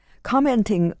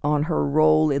Commenting on her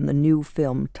role in the new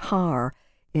film Tar,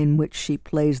 in which she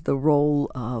plays the role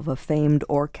of a famed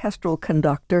orchestral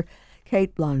conductor,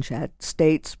 Cate Blanchett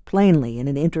states plainly in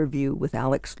an interview with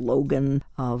Alex Logan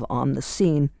of On the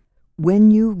Scene,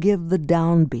 "When you give the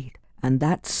downbeat and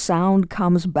that sound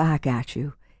comes back at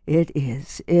you, it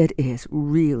is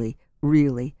really,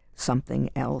 really something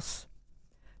else."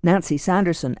 Nancy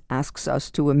Sanderson asks us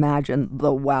to imagine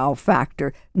the wow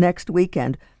factor next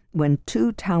weekend when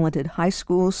two talented high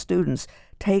school students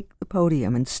take the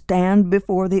podium and stand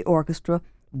before the orchestra,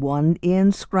 one in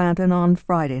Scranton on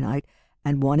Friday night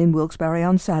and one in Wilkes-Barre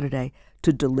on Saturday,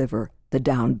 to deliver the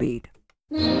downbeat.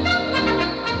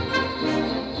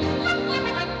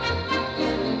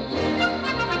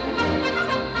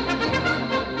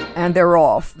 And they're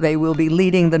off. They will be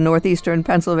leading the Northeastern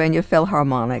Pennsylvania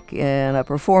Philharmonic in a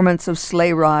performance of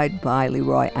Sleigh Ride by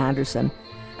Leroy Anderson.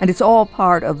 And it's all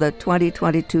part of the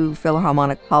 2022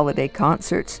 Philharmonic Holiday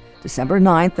Concerts, December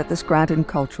 9th at the Scranton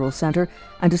Cultural Center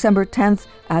and December 10th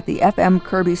at the FM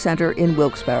Kirby Center in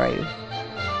Wilkes-Barre.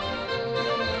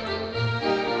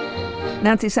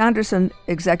 Nancy Sanderson,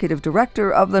 Executive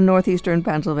Director of the Northeastern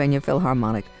Pennsylvania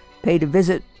Philharmonic, paid a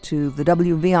visit to the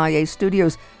WVIA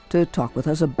studios to talk with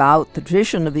us about the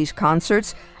tradition of these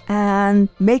concerts and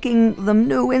making them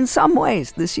new in some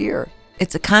ways this year.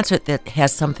 It's a concert that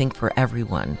has something for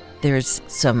everyone. There's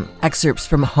some excerpts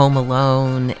from Home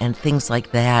Alone and things like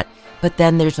that, but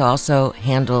then there's also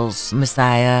Handel's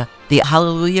Messiah, the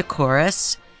Hallelujah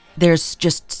Chorus. There's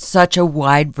just such a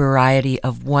wide variety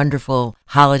of wonderful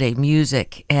holiday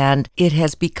music, and it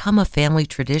has become a family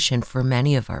tradition for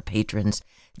many of our patrons.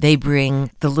 They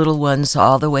bring the little ones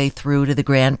all the way through to the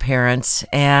grandparents,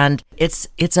 and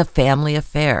it's a family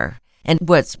affair. And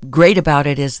what's great about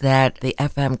it is that the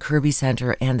FM Kirby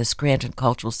Center and the Scranton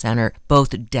Cultural Center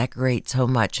both decorate so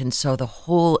much, and so the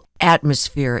whole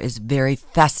atmosphere is very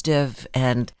festive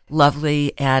and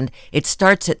lovely, and it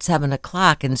starts at 7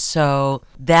 o'clock, and so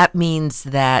that means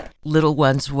that little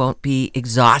ones won't be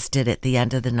exhausted at the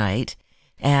end of the night.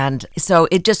 And so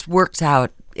it just works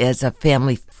out as a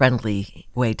family-friendly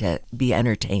way to be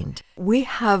entertained. We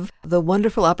have the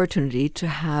wonderful opportunity to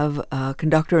have a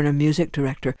conductor and a music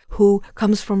director who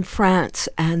comes from France,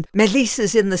 and Melisse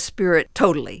is in the spirit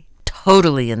totally.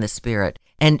 Totally in the spirit.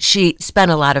 And she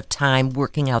spent a lot of time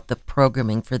working out the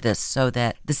programming for this so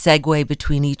that the segue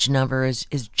between each number is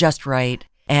just right,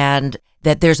 and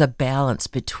that there's a balance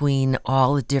between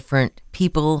all the different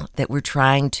people that we're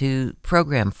trying to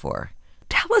program for.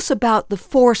 Tell us about the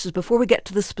forces before we get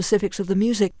to the specifics of the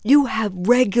music. You have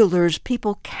regulars,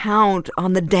 people count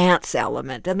on the dance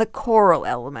element and the choral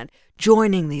element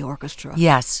joining the orchestra.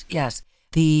 Yes.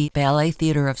 The Ballet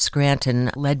Theater of Scranton,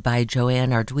 led by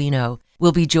Joanne Arduino,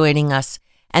 will be joining us,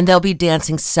 and they'll be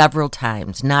dancing several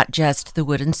times, not just the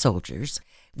Wooden Soldiers.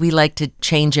 We like to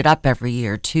change it up every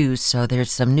year, too, so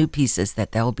there's some new pieces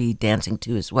that they'll be dancing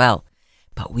to as well.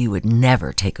 But we would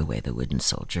never take away the Wooden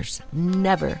Soldiers.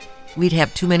 Never. We'd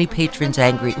have too many patrons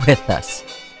angry with us.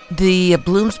 The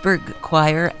Bloomsburg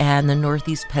Choir and the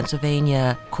Northeast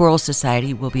Pennsylvania Choral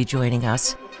Society will be joining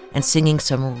us and singing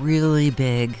some really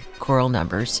big choral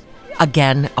numbers.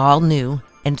 Again, all new.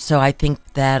 And so I think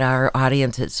that our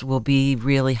audiences will be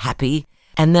really happy.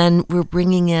 And then we're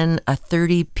bringing in a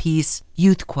 30-piece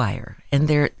youth choir, and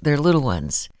they're little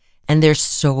ones, and they're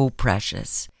so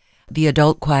precious. The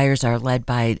adult choirs are led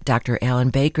by Dr. Alan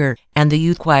Baker, and the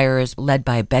youth choir is led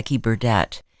by Becky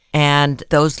Burdett. And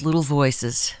those little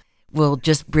voices will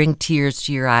just bring tears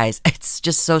to your eyes. It's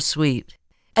just so sweet.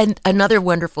 And another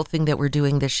wonderful thing that we're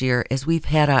doing this year is we've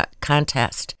had a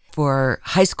contest for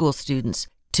high school students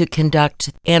to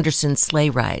conduct Anderson's Sleigh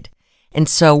Ride. And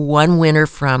so one winner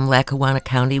from Lackawanna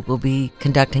County will be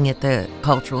conducting at the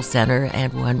Cultural Center,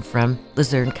 and one from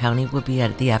Luzerne County will be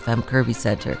at the FM Kirby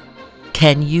Center.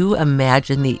 Can you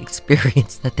imagine the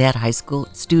experience that high school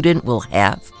student will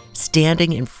have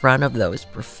standing in front of those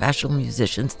professional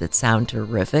musicians that sound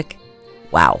terrific?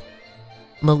 Wow.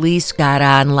 Melisse got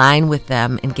online with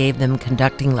them and gave them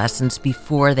conducting lessons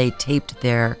before they taped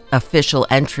their official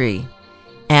entry.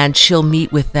 And she'll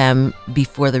meet with them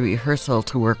before the rehearsal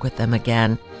to work with them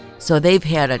again. So they've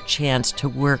had a chance to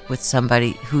work with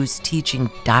somebody who's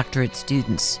teaching doctorate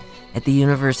students at the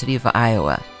University of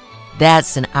Iowa.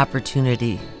 That's an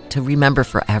opportunity to remember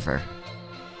forever.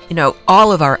 You know,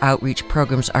 all of our outreach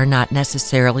programs are not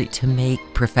necessarily to make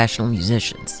professional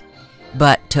musicians,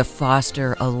 but to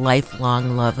foster a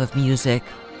lifelong love of music,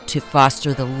 to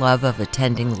foster the love of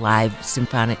attending live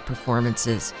symphonic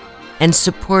performances, and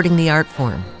supporting the art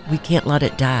form. We can't let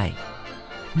it die.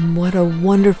 What a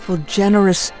wonderful,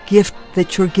 generous gift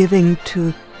that you're giving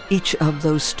to each of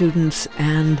those students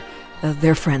and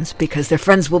their friends, because their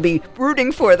friends will be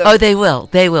rooting for them. Oh, they will.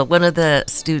 They will. One of the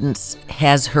students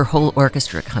has her whole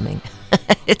orchestra coming.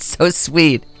 It's so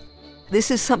sweet. This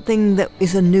is something that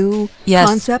is a new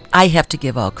concept? I have to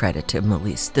give all credit to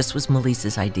Melise. This was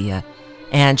Melise's idea,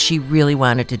 and she really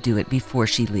wanted to do it before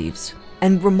she leaves.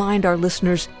 And remind our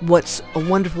listeners what's a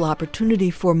wonderful opportunity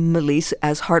for Melise,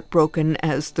 as heartbroken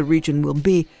as the region will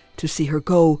be, to see her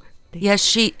go. Yes,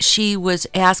 she was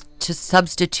asked to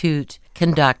substitute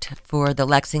conduct for the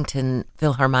Lexington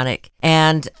Philharmonic,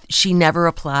 and she never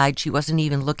applied. She wasn't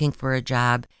even looking for a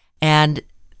job, and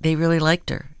they really liked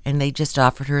her, and they just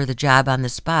offered her the job on the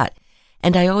spot.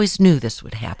 And I always knew this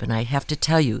would happen. I have to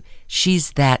tell you,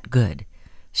 she's that good.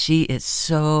 She is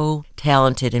so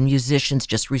talented, and musicians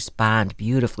just respond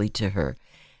beautifully to her.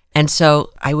 And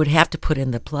so I would have to put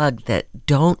in the plug that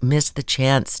don't miss the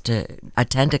chance to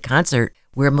attend a concert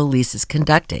where Melise is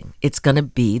conducting. It's going to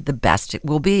be the best it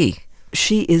will be.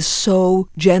 She is so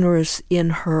generous in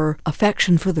her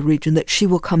affection for the region that she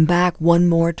will come back one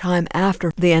more time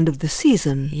after the end of the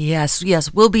season. Yes.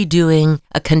 We'll be doing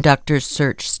a conductor's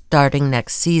search starting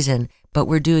next season, but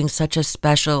we're doing such a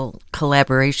special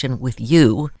collaboration with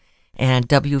you and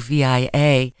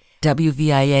WVIA.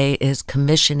 WVIA is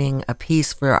commissioning a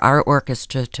piece for our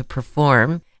orchestra to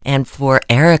perform and for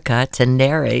Erica to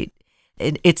narrate.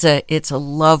 It's a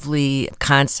lovely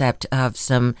concept of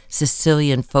some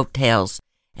Sicilian folk tales,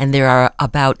 and there are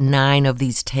about 9 of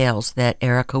these tales that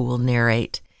Erica will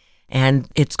narrate, and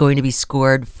it's going to be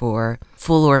scored for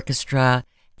full orchestra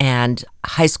and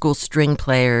high school string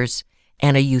players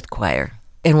and a youth choir,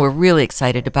 and we're really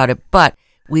excited about it, but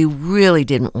we really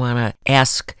didn't want to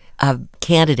ask a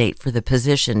candidate for the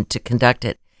position to conduct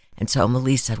it, and so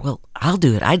Melise said, well, I'll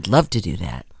do it. I'd love to do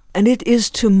that. And it is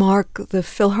to mark the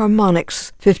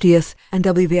Philharmonic's 50th and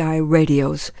WVI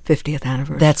Radio's 50th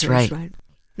anniversary. That's right.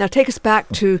 Now take us back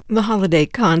to the holiday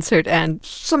concert and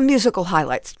some musical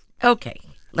highlights. Okay,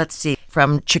 let's see.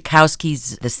 From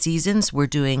Tchaikovsky's The Seasons, we're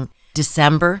doing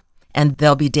December, and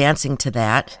they'll be dancing to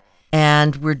that.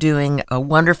 And we're doing a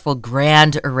wonderful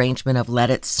grand arrangement of Let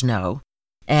It Snow.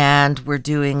 And we're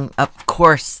doing, of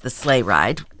course, the sleigh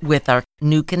ride with our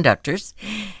new conductors.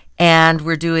 And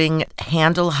we're doing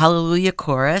Handel Hallelujah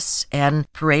Chorus and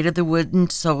Parade of the Wooden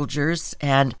Soldiers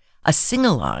and a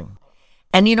sing-along.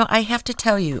 And, you know, I have to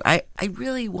tell you, I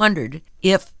really wondered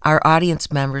if our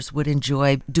audience members would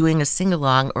enjoy doing a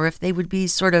sing-along or if they would be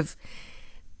sort of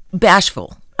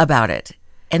bashful about it.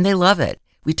 And they love it.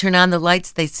 We turn on the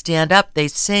lights, they stand up, they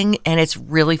sing, and it's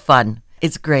really fun.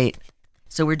 It's great.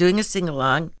 So we're doing a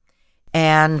sing-along,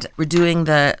 and we're doing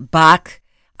the Bach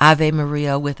Ave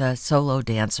Maria with a solo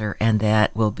dancer, and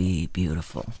that will be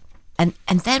beautiful. And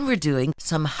then we're doing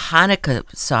some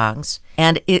Hanukkah songs,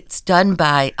 and it's done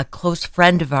by a close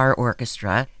friend of our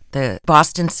orchestra. The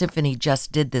Boston Symphony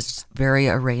just did this very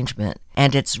arrangement,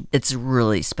 and it's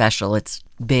really special. It's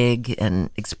big and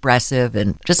expressive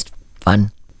and just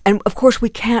fun. And, of course, we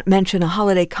can't mention a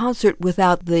holiday concert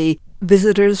without the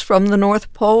visitors from the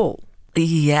North Pole.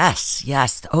 Yes.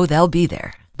 Oh, they'll be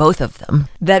there. Both of them.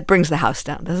 That brings the house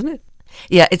down, doesn't it?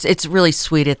 Yeah, it's really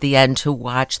sweet at the end to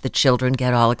watch the children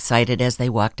get all excited as they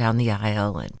walk down the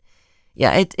aisle. And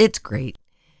yeah, it's great.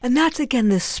 And that's, again,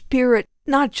 the spirit,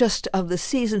 not just of the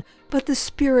season, but the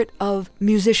spirit of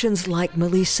musicians like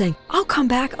Melise saying, I'll come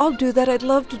back, I'll do that, I'd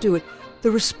love to do it.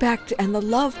 The respect and the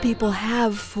love people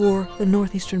have for the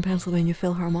Northeastern Pennsylvania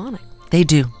Philharmonic. They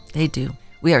do.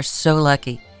 We are so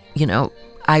lucky. You know,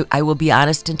 I will be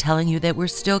honest in telling you that we're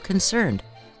still concerned.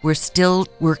 We're still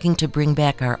working to bring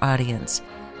back our audience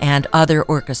and other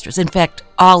orchestras. In fact,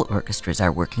 all orchestras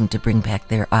are working to bring back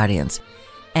their audience.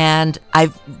 And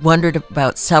I've wondered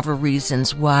about several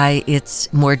reasons why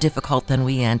it's more difficult than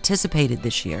we anticipated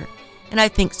this year. And I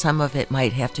think some of it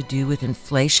might have to do with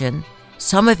inflation.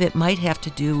 Some of it might have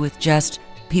to do with just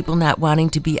people not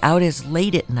wanting to be out as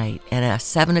late at night, and a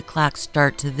 7 o'clock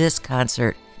start to this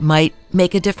concert might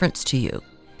make a difference to you.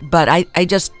 But I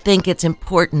just think it's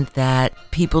important that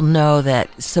people know that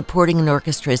supporting an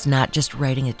orchestra is not just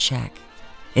writing a check.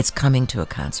 It's coming to a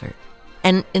concert.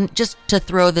 And just to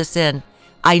throw this in,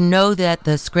 I know that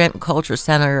the Scranton Cultural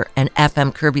Center and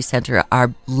FM Kirby Center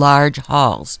are large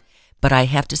halls, but I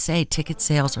have to say ticket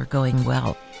sales are going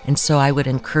well. And so I would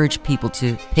encourage people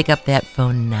to pick up that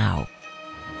phone now.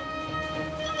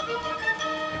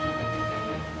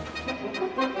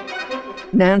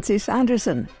 Nancy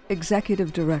Sanderson,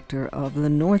 Executive Director of the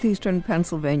Northeastern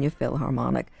Pennsylvania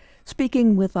Philharmonic,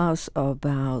 speaking with us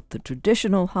about the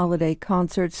traditional holiday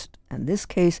concerts, in this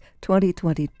case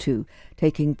 2022,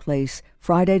 taking place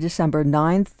Friday, December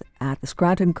 9th at the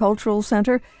Scranton Cultural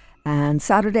Center and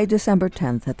Saturday, December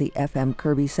 10th at the FM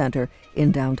Kirby Center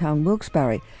in downtown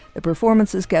Wilkes-Barre. The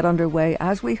performances get underway,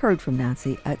 as we heard from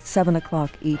Nancy, at 7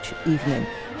 o'clock each evening.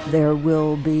 There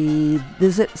will be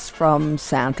visits from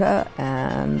Santa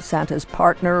and Santa's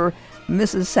partner,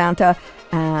 Mrs. Santa,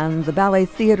 and the Ballet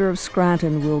Theater of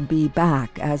Scranton will be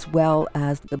back, as well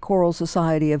as the Choral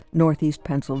Society of Northeast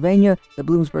Pennsylvania, the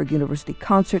Bloomsburg University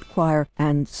Concert Choir,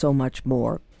 and so much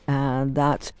more. And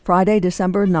that's Friday,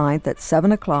 December 9th at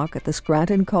 7 o'clock at the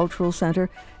Scranton Cultural Center,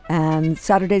 and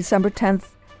Saturday, December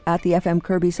 10th at the FM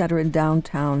Kirby Center in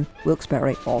downtown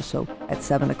Wilkes-Barre, also at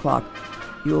 7 o'clock.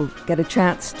 You'll get a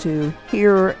chance to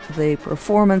hear the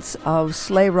performance of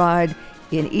Sleigh Ride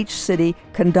in each city,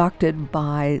 conducted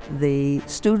by the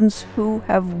students who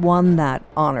have won that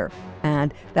honor.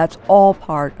 And that's all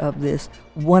part of this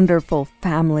wonderful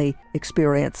family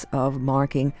experience of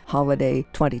marking Holiday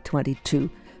 2022.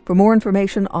 For more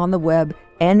information on the web,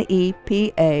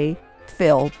 nepaphill.org,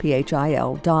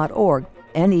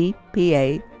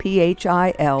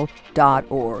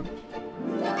 nepaphill.org.